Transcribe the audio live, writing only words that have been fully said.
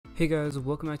Hey guys,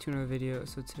 welcome back to another video.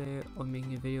 So today I'm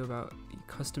making a video about the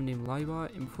custom name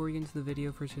Lollybot, and before we get into the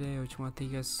video for today, I just want to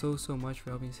thank you guys so much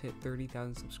for helping us hit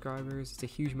 30,000 subscribers. It's a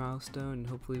huge milestone and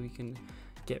hopefully we can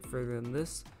get further than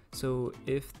this. So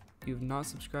if you've not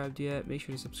subscribed yet, make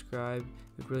sure to subscribe.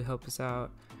 It would really help us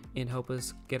out and help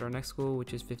us get our next goal,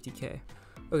 which is 50k.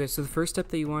 Okay, so the first step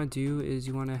that you want to do is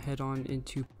you want to head on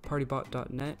into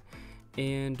partybot.net,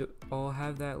 and I'll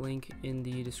have that link in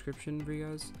the description for you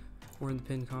guys or in the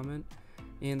pinned comment.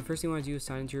 And the first thing you want to do is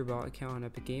sign into your bot account on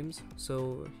Epic Games.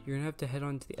 So you're gonna have to head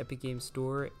on to the Epic Games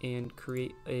store and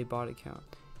create a bot account,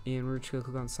 and we're just gonna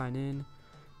click on sign in,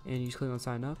 and you just click on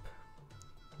sign up.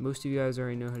 Most of you guys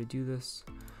already know how to do this,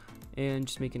 and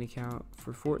just make an account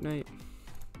for Fortnite.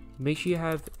 Make sure you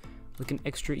have like an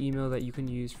extra email that you can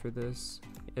use for this,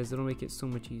 as it'll make it so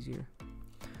much easier.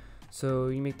 So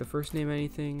you make the first name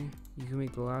anything, you can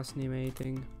make the last name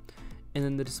anything, and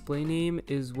then the display name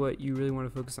is what you really want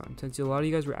to focus on. Since a lot of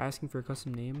you guys were asking for a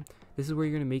custom name, this is where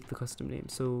you're going to make the custom name.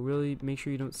 So really make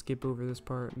sure you don't skip over this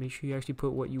part. Make sure you actually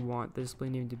put what you want the display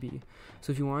name to be.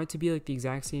 So if you want it to be like the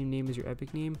exact same name as your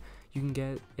Epic name, you can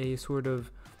get a sort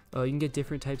of you can get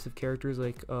different types of characters.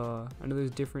 Like I know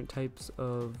there's different types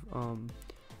of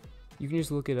you can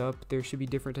just look it up. There should be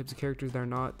different types of characters that are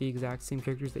not the exact same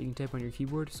characters that you can type on your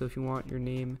keyboard. So if you want your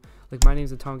name, like my name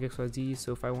is Atomic XYZ,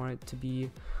 so if I want it to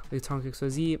be like Atomic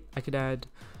XYZ, I could add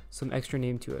some extra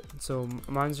name to it. So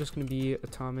mine's just going to be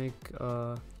Atomic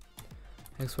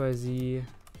XYZ.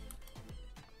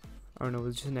 I don't know,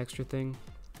 it's just an extra thing.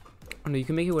 I don't know, you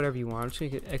can make it whatever you want. I'm just going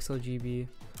to make it XLGB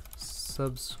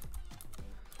subs.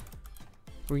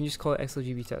 We can just call it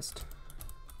XLGB test.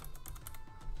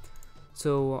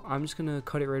 So I'm just gonna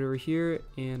cut it right over here,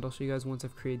 and I'll show you guys once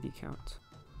I've created the account.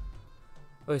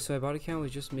 Okay, so my bot account was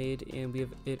just made, and we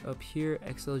have it up here,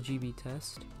 XLGB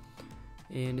test,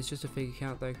 and it's just a fake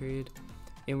account that I created.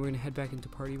 And we're gonna head back into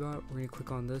Partybot. We're gonna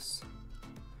click on this,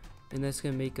 and that's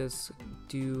gonna make us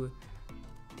do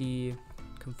the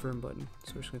confirm button.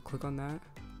 So we're just gonna click on that,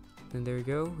 and there we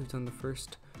go. We've done the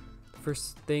first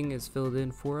thing is filled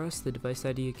in for us, the device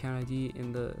ID, account ID,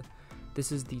 and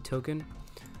this is the token.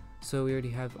 So we already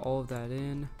have all of that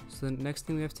in. So the next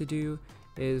thing we have to do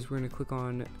is we're going to click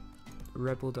on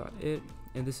rebel.it,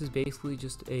 and this is basically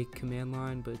just a command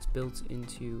line, but it's built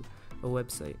into a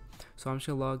website. So I'm just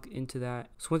going to log into that.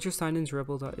 So once you're signed into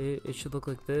rebel.it, it should look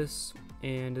like this,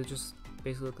 and it just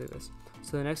basically look like this.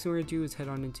 So the next thing we're going to do is head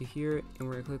on into here, and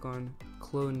we're going to click on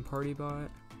clone partybot.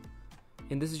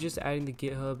 And this is just adding the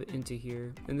GitHub into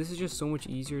here. And this is just so much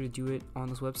easier to do it on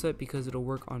this website because it'll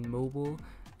work on mobile,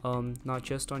 not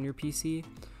just on your PC.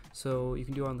 So you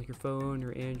can do it on like your phone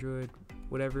or Android,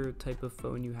 whatever type of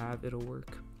phone you have, it'll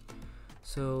work.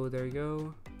 So there you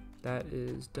go, that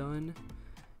is done.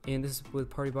 And this is with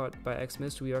Partybot by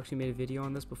Xmist. We actually made a video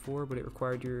on this before, but it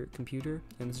required your computer,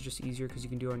 and this is just easier because you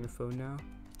can do it on your phone now.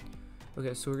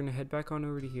 Okay, so we're gonna head back on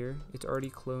over to here. It's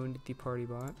already cloned the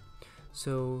Partybot.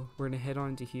 So we're gonna head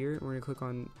on to here, and we're gonna click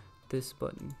on this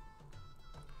button,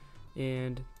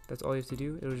 and that's all you have to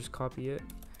do. It'll just copy it,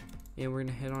 and we're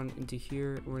gonna head on into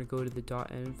here, and we're gonna go to the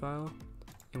 .env file,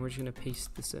 and we're just gonna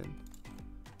paste this in,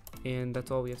 and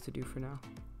that's all we have to do for now.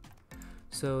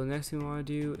 So the next thing we want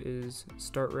to do is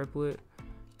start Replit,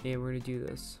 and we're gonna do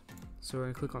this. So we're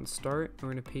gonna click on start, and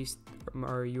we're gonna paste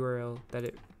our URL that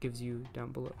it gives you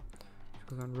down below.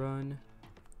 Click on run,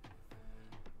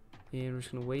 and we're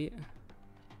just gonna wait.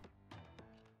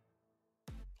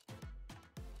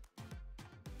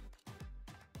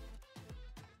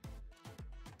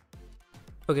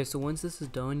 Okay, so once this is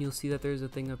done, you'll see that there's a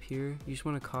thing up here. You just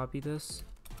want to copy this.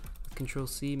 Control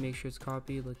C, make sure it's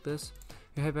copied like this.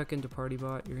 You head back into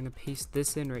Partybot. You're gonna paste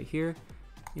this in right here,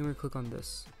 and we're gonna click on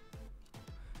this.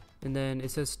 And then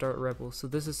it says start Rebel. So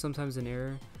this is sometimes an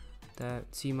error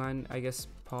that, see, mine I guess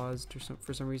paused or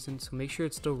for some reason. So make sure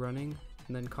it's still running,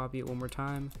 and then copy it one more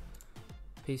time,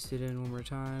 paste it in one more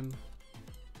time,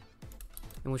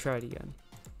 and we'll try it again.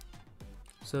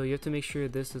 So you have to make sure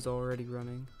this is already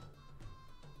running.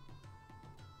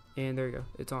 And there you go,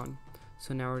 it's on.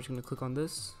 So now we're just gonna click on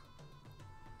this,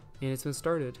 and it's been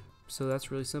started. So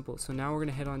that's really simple. So now we're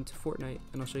gonna head on to Fortnite,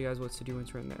 and I'll show you guys what to do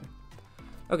once we're in there.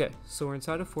 Okay, so we're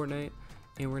inside of Fortnite,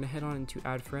 and we're gonna head on into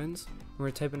add friends, and we're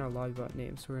gonna type in our Lollybot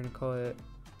name. So we're gonna call it,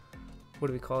 what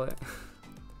do we call it?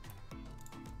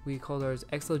 We called ours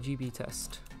XLGB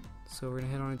test. So we're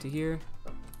gonna head on into here,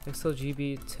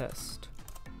 XLGB test.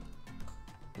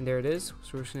 And there it is.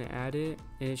 So we're just gonna add it,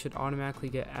 and it should automatically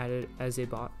get added as a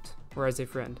bot or as a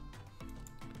friend.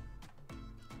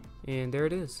 And there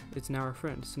it is. It's now our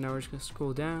friend. So now we're just gonna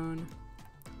scroll down,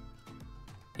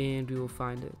 and we will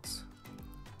find it.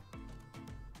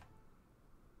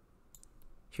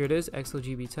 here it is,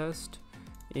 XLGB test,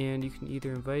 and you can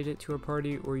either invite it to our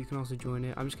party or you can also join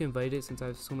it. I'm just gonna invite it since I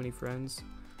have so many friends.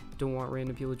 Don't want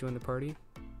random people to join the party.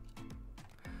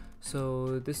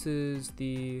 So this is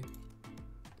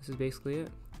basically it.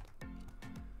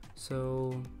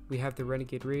 So we have the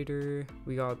Renegade Raider,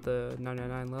 we got the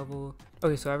 999 level.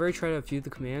 Okay, so I've already tried out a few of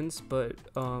the commands, but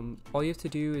all you have to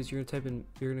do is you're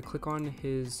gonna click on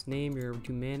his name, you're gonna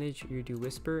do manage, you're gonna do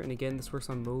whisper, and again this works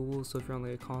on mobile, so if you're on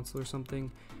like a console or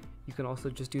something, you can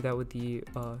also just do that with the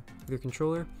your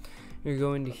controller. You're gonna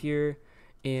go into here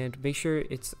and make sure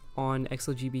it's on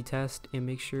XLGB test and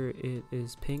make sure it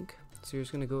is pink. So you're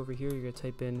just gonna go over here, you're gonna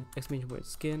type in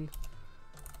 !skin,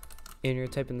 and you're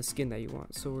gonna type in the skin that you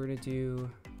want. So we're gonna do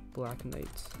Black Knight.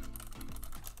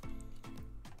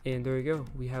 And there we go,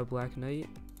 we have Black Knight,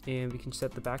 and we can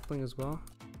set the back bling as well.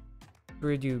 We're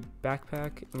gonna do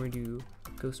backpack, and we're gonna do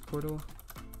ghost portal.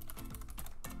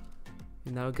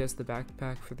 And that'll get us the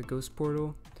backpack for the ghost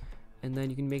portal. And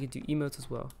then you can make it do emotes as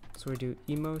well. So we're gonna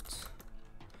do emotes,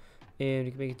 and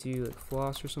you can make it do like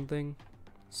floss or something.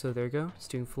 So there we go, it's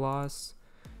doing floss.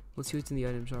 Let's see what's in the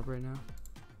item shop right now.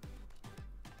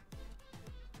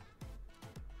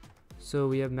 So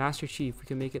we have Master Chief. We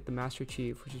can make it the Master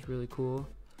Chief, which is really cool.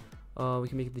 We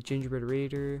can make it the Gingerbread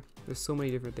Raider. There's so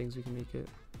many different things we can make it.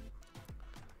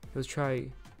 Let's try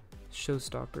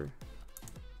Showstopper.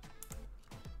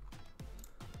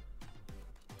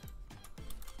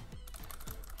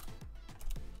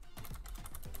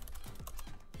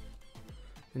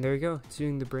 And there we go, it's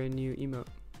doing the brand new emote.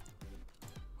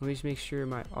 Let me just make sure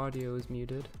my audio is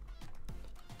muted.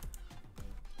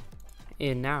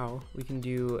 And now we can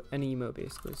do any emote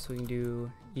basically. So we can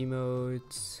do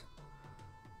emotes,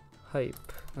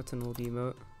 hype, that's an old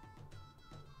emote.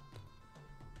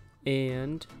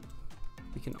 And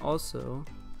we can also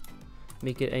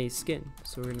make it any skin.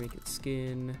 So we're gonna make it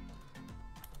skin.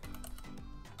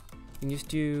 You can just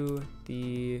do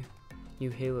the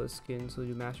new Halo skin, so we'll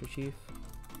do Master Chief.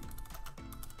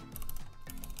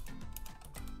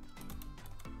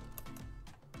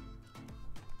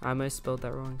 I might have spelled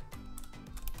that wrong.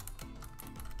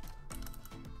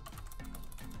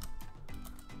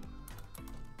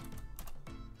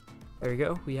 There we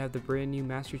go, we have the brand new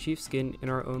Master Chief skin in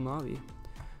our own lobby.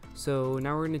 So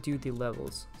now we're going to do the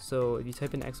levels. So if you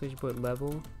type in !level,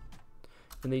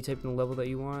 and then you type in the level that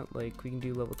you want, like we can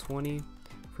do level 20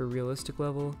 for realistic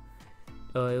level,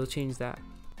 it'll change that.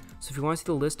 So if you want to see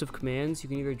the list of commands, you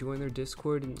can either join their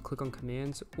Discord and click on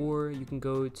commands, or you can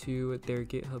go to their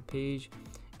GitHub page,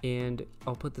 and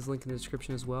I'll put this link in the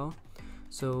description as well.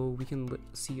 So we can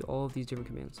see all of these different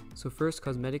commands. So first,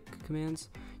 cosmetic commands,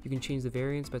 you can change the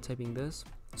variants by typing this.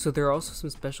 So there are also some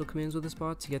special commands with this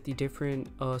bot to get the different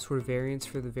sort of variants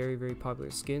for the very, very popular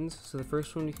skins. So the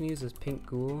first one you can use is Pink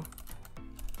Ghoul.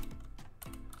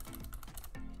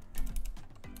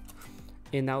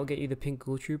 And that will get you the Pink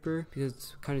Ghoul Trooper, because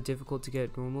it's kind of difficult to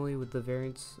get normally with the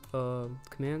variants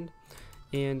command.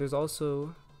 And there's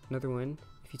also another one.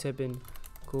 If you type in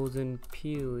Golden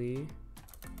Peely,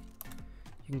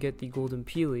 you can get the Golden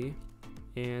Peely,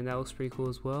 and that looks pretty cool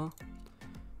as well.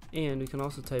 And we can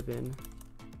also type in,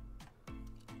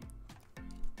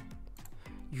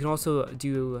 you can also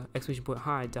do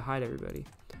 !hide to hide everybody.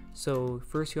 So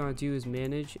first you want to do is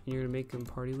manage, and you're going to make them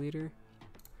party leader.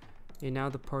 And now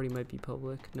the party might be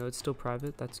public. No, it's still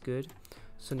private, that's good.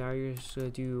 So now you're just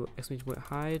going to do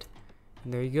 !hide,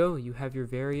 and there you go, you have your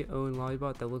very own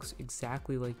lollybot that looks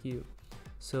exactly like you.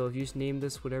 So if you just name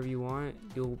this whatever you want,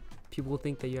 people will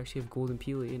think that you actually have Golden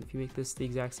Peely, and if you make this the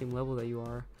exact same level that you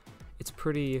are, it's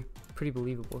pretty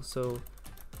believable. So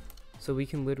we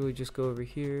can literally just go over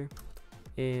here,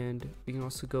 and we can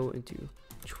also go into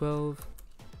 12,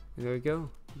 and there we go,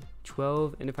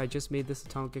 12. And if I just made this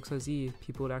Atomic XYZ,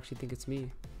 people would actually think it's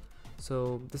me.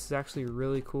 So this is actually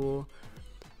really cool,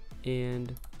 and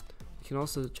we can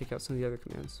also check out some of the other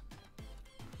commands.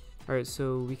 Alright,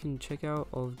 so we can check out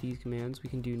all of these commands. We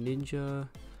can do ninja,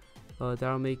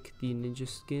 that'll make the ninja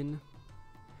skin,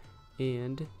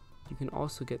 and you can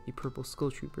also get the purple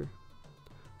skull trooper.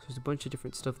 So there's a bunch of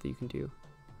different stuff that you can do.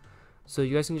 So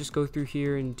you guys can just go through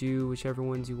here and do whichever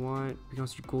ones you want. We can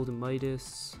also do Golden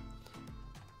Midas,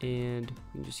 and you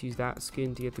can just use that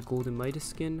skin to get the Golden Midas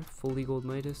skin, fully gold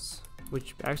Midas,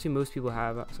 which actually most people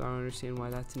have, so I don't understand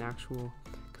why that's an actual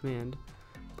command.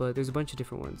 But there's a bunch of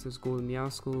different ones. There's Golden Meow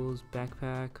Skulls,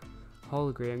 Backpack,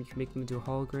 Hologram. You can make them into a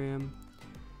hologram.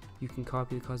 You can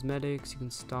copy the cosmetics. You can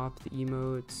stop the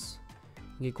emotes. You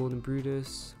can get Golden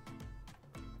Brutus.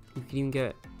 You can even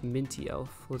get Minty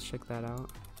Elf. Let's check that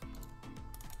out.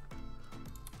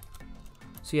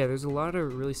 So yeah, there's a lot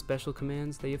of really special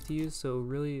commands that you have to use, so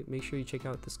really make sure you check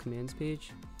out this commands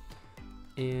page,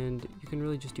 and you can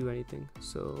really just do anything.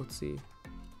 So let's see,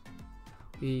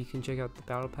 you can check out the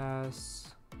battle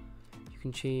pass, you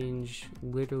can change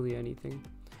literally anything.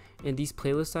 And these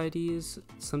playlist IDs,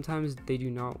 sometimes they do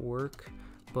not work,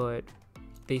 but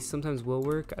they sometimes will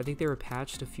work. I think they were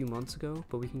patched a few months ago,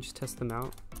 but we can just test them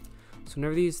out. So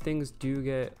whenever these things do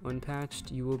get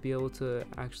unpatched, you will be able to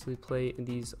actually play in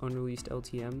these unreleased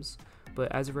LTMs, but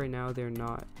as of right now, they're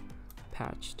not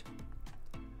patched.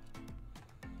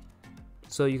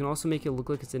 So you can also make it look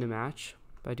like it's in a match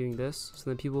by doing this,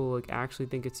 so then people will like actually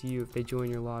think it's you if they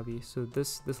join your lobby. So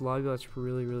this lobby bot's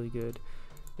really good,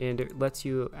 and it lets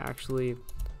you actually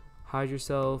hide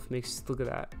yourself. Look at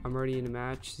that, I'm already in a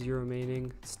match, 0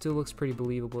 remaining. It still looks pretty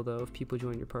believable though if people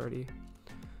join your party.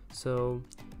 So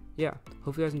yeah,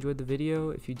 hope you guys enjoyed the video.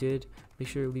 If you did, make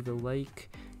sure to leave a like,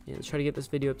 and let's try to get this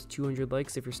video up to 200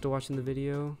 likes if you're still watching the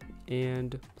video,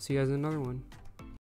 and see you guys in another one.